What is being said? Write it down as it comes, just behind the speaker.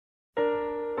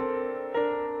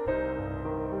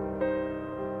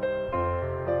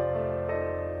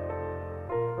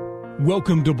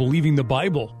Welcome to Believing the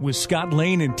Bible with Scott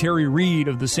Lane and Terry Reed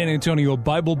of the San Antonio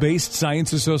Bible-Based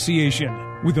Science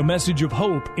Association, with a message of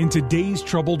hope in today's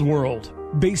troubled world,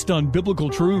 based on biblical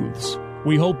truths.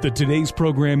 We hope that today's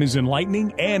program is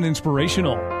enlightening and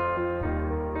inspirational.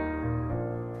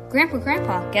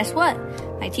 Grandpa, guess what?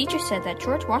 My teacher said that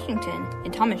George Washington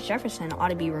and Thomas Jefferson ought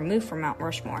to be removed from Mount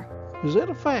Rushmore. Is that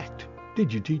a fact?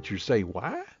 Did your teacher say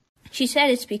why? She said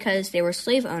it's because they were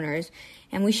slave owners,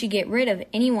 and we should get rid of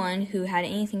anyone who had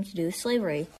anything to do with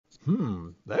slavery.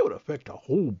 That would affect a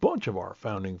whole bunch of our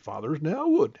founding fathers now,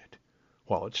 wouldn't it?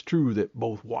 While it's true that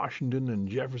both Washington and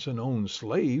Jefferson owned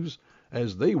slaves,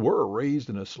 as they were raised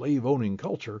in a slave-owning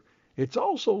culture, it's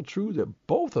also true that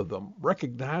both of them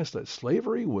recognized that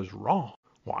slavery was wrong.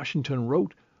 Washington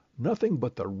wrote, "Nothing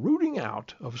but the rooting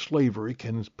out of slavery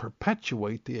can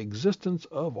perpetuate the existence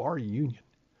of our Union."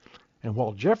 And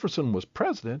while Jefferson was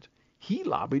president, he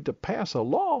lobbied to pass a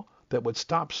law that would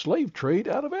stop slave trade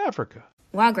out of Africa.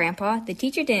 Wow, Grandpa, the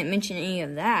teacher didn't mention any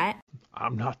of that.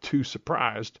 I'm not too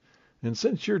surprised. And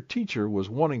since your teacher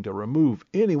was wanting to remove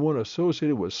anyone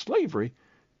associated with slavery,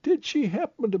 did she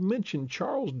happen to mention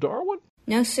Charles Darwin?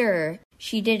 No, sir,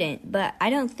 she didn't, but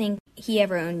I don't think he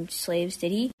ever owned slaves,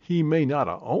 did he? He may not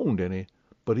have owned any,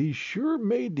 but he sure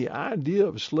made the idea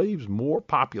of slaves more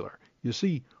popular. You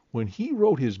see, when he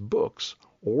wrote his books,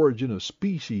 Origin of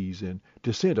Species and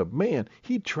Descent of Man,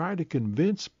 he tried to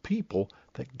convince people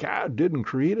that God didn't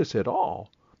create us at all,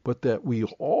 but that we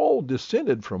all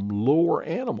descended from lower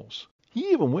animals.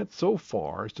 He even went so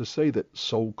far as to say that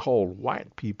so-called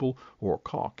white people, or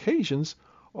Caucasians,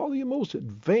 are the most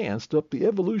advanced up the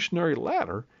evolutionary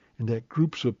ladder, and that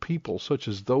groups of people such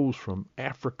as those from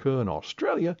Africa and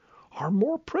Australia are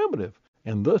more primitive,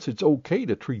 and thus it's okay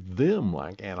to treat them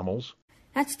like animals.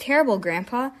 That's terrible,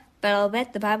 Grandpa, but I'll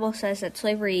bet the Bible says that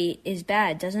slavery is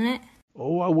bad, doesn't it?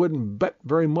 Oh, I wouldn't bet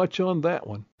very much on that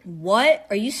one. What?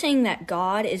 Are you saying that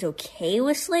God is okay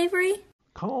with slavery?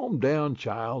 Calm down,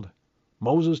 child.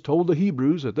 Moses told the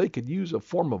Hebrews that they could use a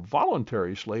form of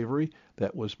voluntary slavery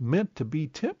that was meant to be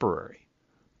temporary.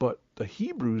 But the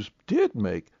Hebrews did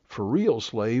make for real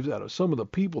slaves out of some of the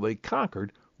people they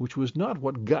conquered, which was not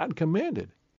what God commanded.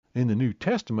 In the New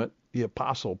Testament, the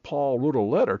Apostle Paul wrote a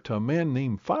letter to a man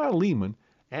named Philemon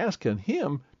asking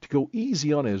him to go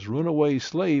easy on his runaway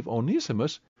slave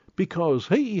Onesimus because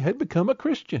he had become a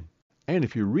Christian. And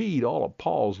if you read all of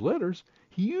Paul's letters,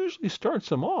 he usually starts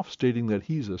them off stating that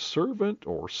he's a servant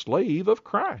or slave of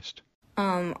Christ.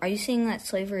 Are you saying that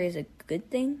slavery is a good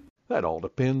thing? That all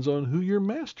depends on who your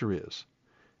master is.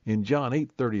 In John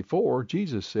 8:34,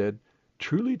 Jesus said,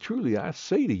 "Truly, truly, I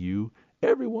say to you,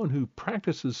 everyone who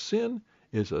practices sin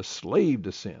is a slave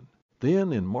to sin."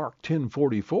 Then in Mark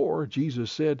 10:44,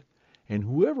 Jesus said, "And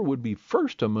whoever would be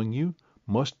first among you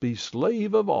must be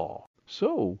slave of all."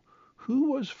 So,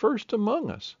 who was first among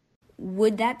us?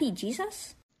 Would that be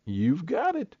Jesus? You've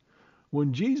got it.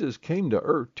 When Jesus came to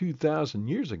earth 2,000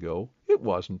 years ago, it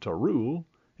wasn't to rule,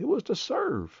 it was to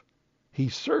serve. He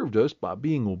served us by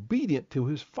being obedient to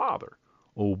his Father,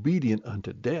 obedient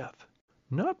unto death.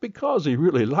 Not because he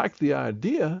really liked the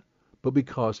idea, but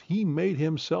because he made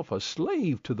himself a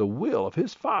slave to the will of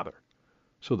his Father.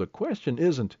 So the question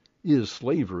isn't, is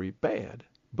slavery bad?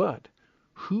 But,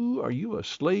 who are you a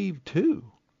slave to?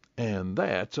 And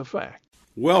that's a fact.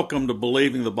 Welcome to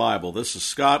Believing the Bible. This is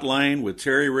Scott Lane with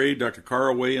Terry Reed, Dr.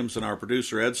 Carl Williams, and our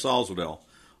producer Ed Salzwedel,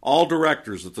 all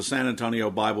directors at the San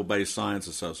Antonio Bible-Based Science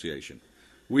Association.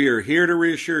 We are here to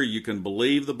reassure you can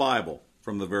believe the Bible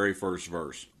from the very first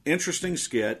verse. Interesting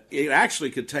skit. It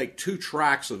actually could take two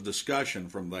tracks of discussion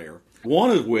from there, one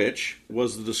of which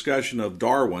was the discussion of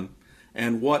Darwin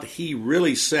and what he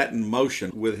really set in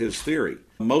motion with his theory.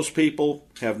 Most people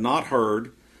have not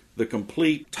heard the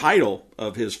complete title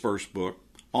of his first book,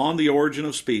 On the Origin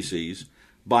of Species,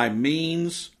 by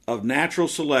means of natural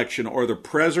selection or the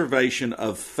preservation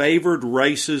of favored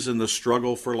races in the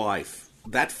struggle for life.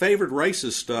 That favored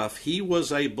races stuff, he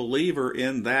was a believer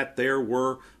in that there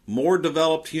were more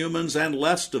developed humans and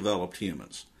less developed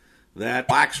humans. That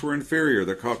blacks were inferior,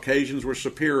 the Caucasians were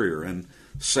superior, and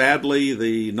sadly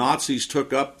the Nazis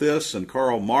took up this, and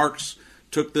Karl Marx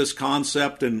took this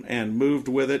concept and moved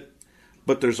with it.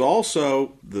 But there's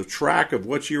also the track of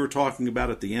what you were talking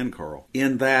about at the end, Carl,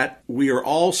 in that we are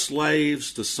all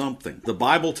slaves to something. The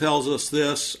Bible tells us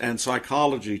this, and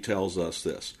psychology tells us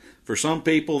this. For some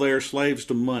people, they are slaves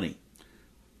to money.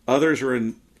 Others are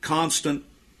in constant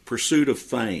pursuit of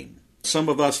fame. Some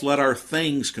of us let our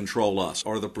things control us,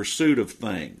 or the pursuit of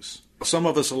things. Some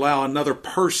of us allow another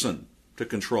person to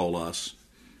control us.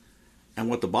 And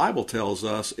what the Bible tells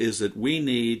us is that we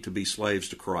need to be slaves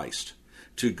to Christ.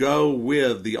 to go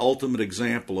with the ultimate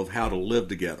example of how to live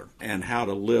together and how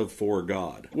to live for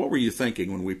God. What were you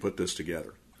thinking when we put this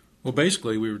together? Well,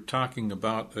 basically, we were talking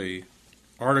about a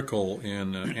article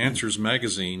in Answers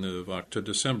Magazine to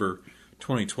December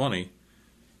 2020,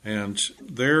 and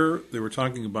there they were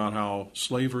talking about how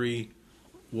slavery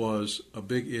was a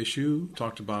big issue,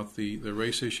 talked about the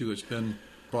race issue that's been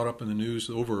brought up in the news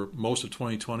over most of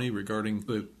 2020 regarding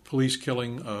the police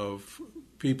killing of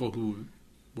people who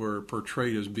were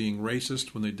portrayed as being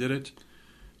racist when they did it.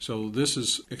 So this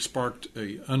has sparked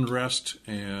a unrest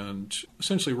and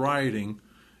essentially rioting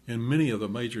in many of the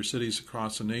major cities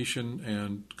across the nation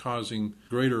and causing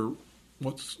greater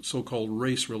what's so-called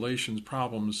race relations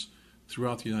problems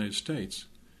throughout the United States.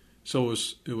 So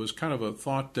it was kind of a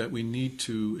thought that we need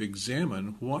to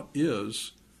examine what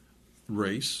is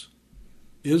race.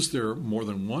 Is there more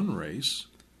than one race?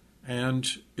 And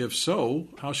if so,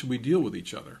 how should we deal with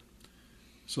each other?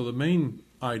 So the main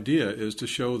idea is to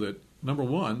show that, number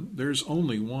one, there's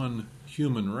only one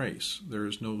human race. There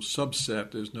is no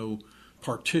subset, there's no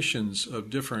partitions of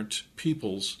different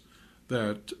peoples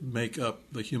that make up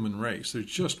the human race. There's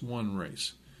just one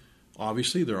race.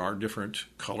 Obviously, there are different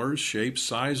colors, shapes,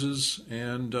 sizes,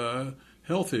 and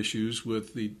health issues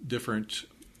with the different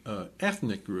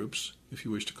ethnic groups, if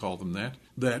you wish to call them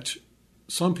that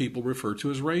some people refer to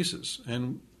as races.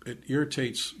 And it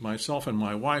irritates myself and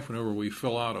my wife whenever we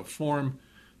fill out a form,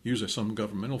 usually some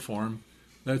governmental form,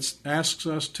 that asks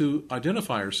us to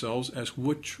identify ourselves as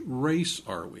which race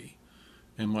are we.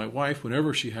 And my wife,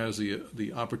 whenever she has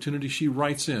the opportunity, she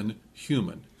writes in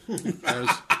human as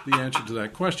the answer to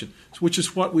that question, which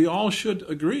is what we all should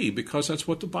agree, because that's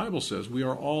what the Bible says. We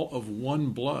are all of one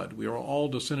blood. We are all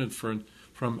descended from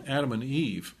Adam and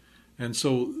Eve. And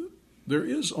so there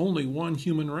is only one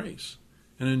human race.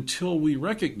 And until we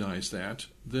recognize that,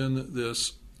 then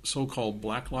this so-called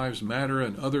Black Lives Matter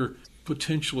and other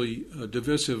potentially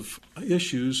divisive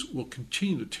issues will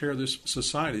continue to tear this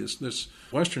society, this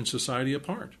Western society,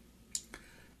 apart.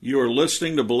 You are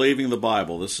listening to Believing the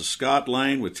Bible. This is Scott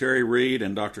Lane with Terry Reed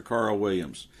and Dr. Carl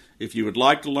Williams. If you would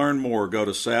like to learn more, go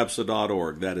to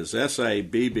sabsa.org. That is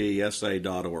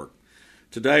SABBSA.org.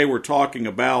 Today we're talking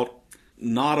about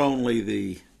not only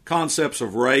the concepts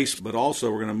of race, but also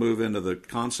we're going to move into the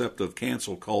concept of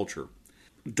cancel culture.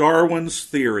 Darwin's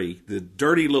theory, the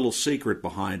dirty little secret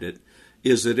behind it,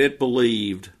 is that it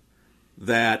believed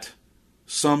that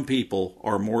some people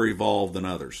are more evolved than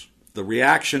others. The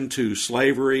reaction to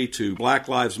slavery, to Black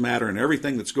Lives Matter, and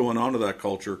everything that's going on in that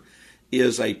culture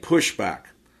is a pushback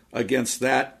against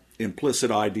that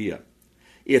implicit idea.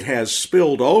 It has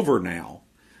spilled over now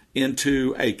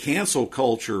into a cancel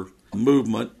culture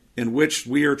movement in which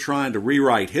we are trying to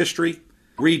rewrite history,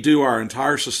 redo our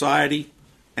entire society,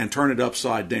 and turn it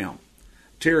upside down.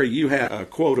 Terry, you had a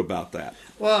quote about that.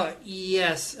 Well,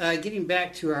 yes. Getting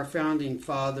back to our founding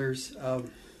fathers,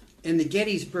 in the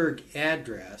Gettysburg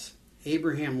Address,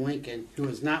 Abraham Lincoln, who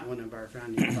was not one of our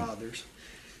founding fathers,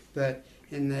 but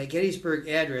in the Gettysburg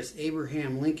Address,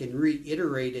 Abraham Lincoln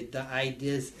reiterated the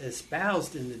ideas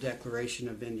espoused in the Declaration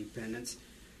of Independence,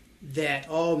 that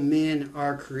all men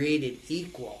are created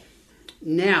equal.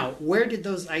 Now, where did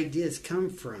those ideas come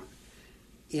from?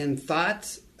 In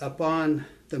Thoughts upon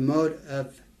the Mode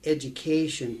of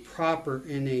Education Proper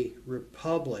in a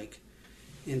Republic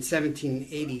in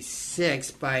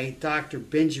 1786 by Dr.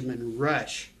 Benjamin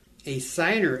Rush, a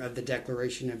signer of the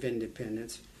Declaration of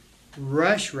Independence,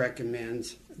 Rush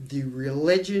recommends the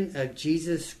religion of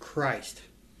Jesus Christ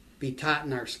be taught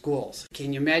in our schools.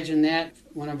 Can you imagine that?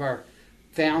 One of our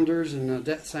founders and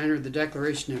the signer of the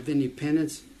Declaration of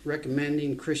Independence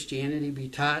recommending Christianity be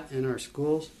taught in our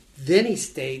schools. Then he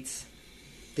states,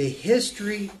 the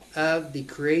history of the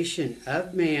creation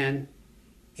of man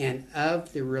and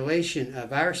of the relation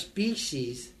of our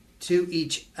species to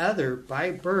each other by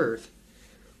birth,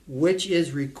 which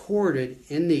is recorded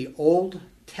in the Old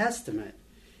Testament,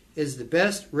 is the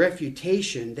best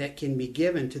refutation that can be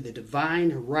given to the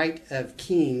divine right of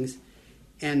kings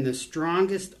and the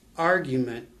strongest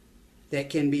argument that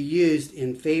can be used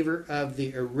in favor of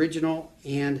the original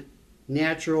and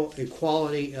natural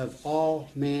equality of all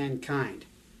mankind.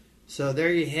 So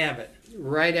there you have it,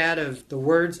 right out of the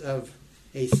words of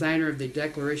a signer of the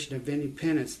Declaration of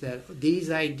Independence, that these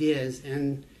ideas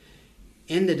in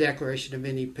the Declaration of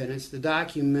Independence, the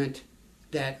document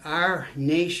that our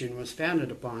nation was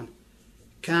founded upon,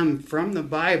 come from the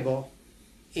Bible,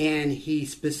 and he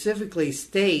specifically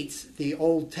states the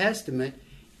Old Testament,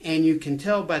 and you can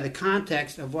tell by the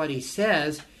context of what he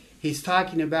says, he's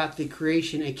talking about the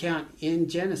creation account in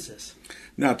Genesis.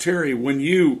 Now, Terry, when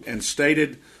you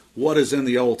stated what is in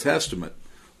the Old Testament,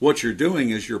 What you're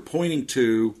doing is you're pointing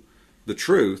to the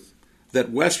truth that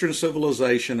Western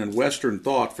civilization and Western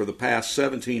thought for the past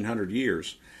 1,700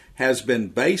 years has been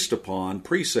based upon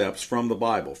precepts from the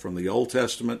Bible, from the Old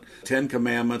Testament, Ten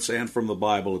Commandments, and from the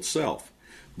Bible itself.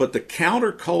 But the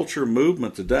counterculture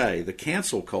movement today, the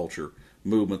cancel culture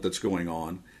movement that's going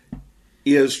on,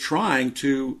 is trying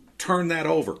to turn that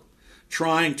over,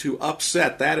 trying to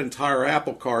upset that entire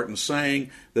apple cart and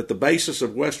saying that the basis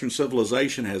of Western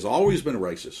civilization has always been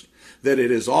racist, that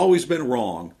it has always been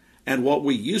wrong, and what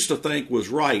we used to think was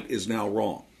right is now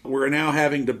wrong. We're now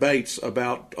having debates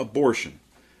about abortion,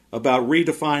 about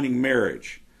redefining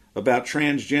marriage, about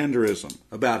transgenderism,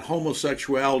 about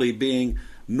homosexuality being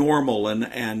normal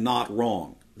and not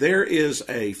wrong. There is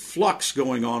a flux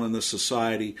going on in this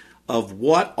society of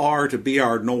what are to be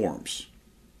our norms.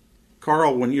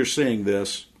 Carl, when you're seeing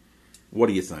this, what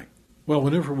do you think? Well,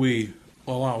 whenever we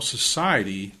allow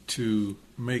society to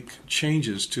make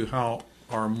changes to how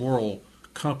our moral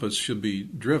compass should be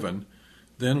driven,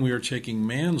 then we are taking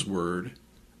man's word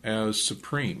as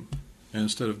supreme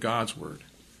instead of God's word.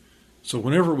 So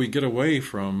whenever we get away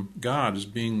from God as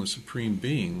being the supreme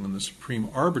being and the supreme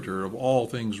arbiter of all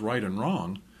things right and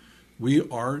wrong, we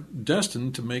are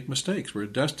destined to make mistakes. We're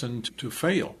destined to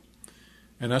fail.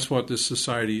 And that's what this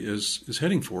society is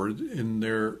heading for in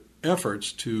their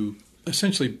efforts to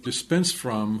essentially dispense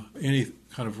from any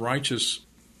kind of righteous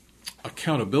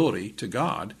accountability to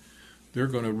God. They're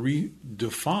going to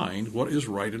redefine what is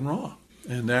right and wrong.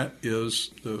 And that is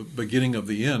the beginning of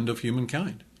the end of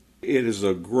humankind. It is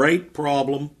a great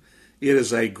problem. It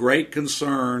is a great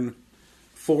concern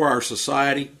for our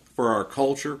society, for our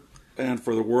culture, and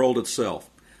for the world itself.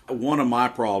 One of my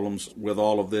problems with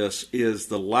all of this is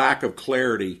the lack of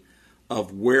clarity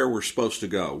of where we're supposed to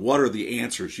go. What are the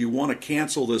answers? You want to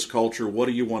cancel this culture. What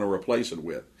do you want to replace it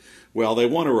with? Well, they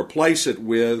want to replace it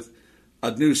with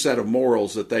a new set of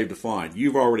morals that they've defined.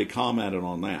 You've already commented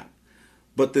on that.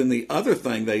 But then the other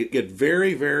thing, they get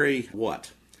very, very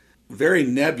very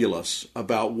nebulous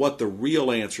about what the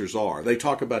real answers are. They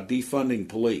talk about defunding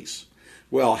police.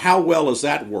 Well, how well has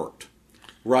that worked?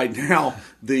 Right now,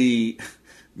 the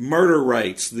murder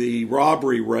rates, the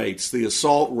robbery rates, the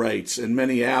assault rates in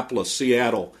Minneapolis,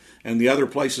 Seattle, and the other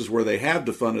places where they have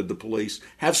defunded the police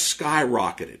have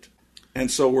skyrocketed. And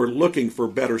so we're looking for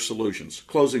better solutions.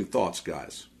 Closing thoughts,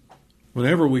 guys.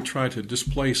 Whenever we try to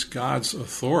displace God's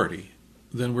authority,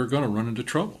 then we're going to run into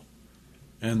trouble.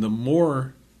 And the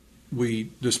more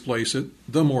we displace it,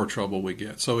 the more trouble we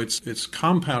get. So it's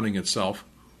compounding itself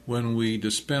when we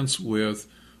dispense with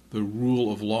the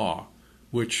rule of law,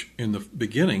 which in the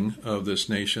beginning of this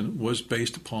nation was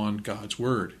based upon God's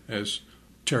word, as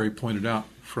Terry pointed out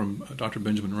from Dr.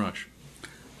 Benjamin Rush.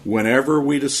 Whenever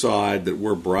we decide that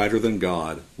we're brighter than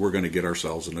God, we're going to get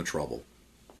ourselves into trouble.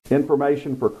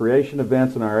 Information for creation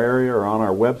events in our area are on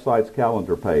our website's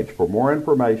calendar page. For more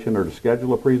information or to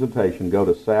schedule a presentation, go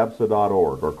to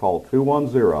sabsa.org or call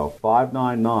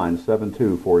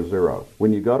 210-599-7240.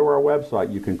 When you go to our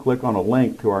website, you can click on a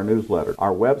link to our newsletter.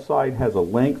 Our website has a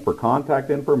link for contact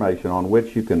information on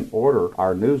which you can order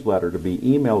our newsletter to be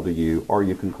emailed to you, or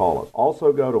you can call us.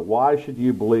 Also go to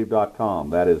whyshouldyoubelieve.com.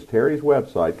 That is Terry's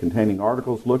website containing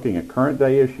articles looking at current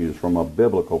day issues from a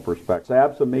biblical perspective.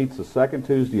 SABSA meets the second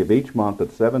Tuesday of each month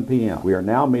at 7 p.m. We are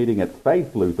now meeting at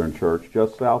Faith Lutheran Church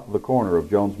just south of the corner of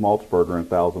Jones Maltzberger and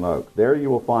Thousand Oaks. There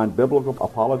you will find biblical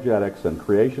apologetics and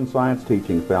creation science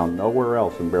teaching found nowhere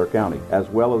else in Bexar County, as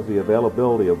well as the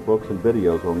availability of books and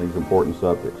videos on these important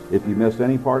subjects. If you missed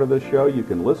any part of this show, you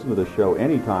can listen to the show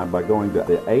anytime by going to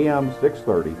the AM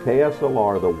 630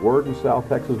 KSLR, the Word in South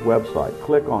Texas website.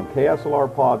 Click on KSLR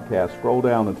Podcast, scroll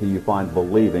down until you find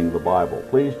Believing the Bible.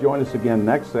 Please join us again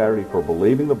next Saturday for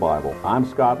Believing the Bible. I'm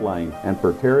Scott Lane, and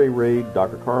for Terry Reed,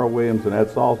 Dr. Carl Williams, and Ed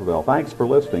Salzwell, thanks for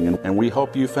listening, and we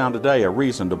hope you found today a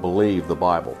reason to believe the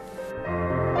Bible.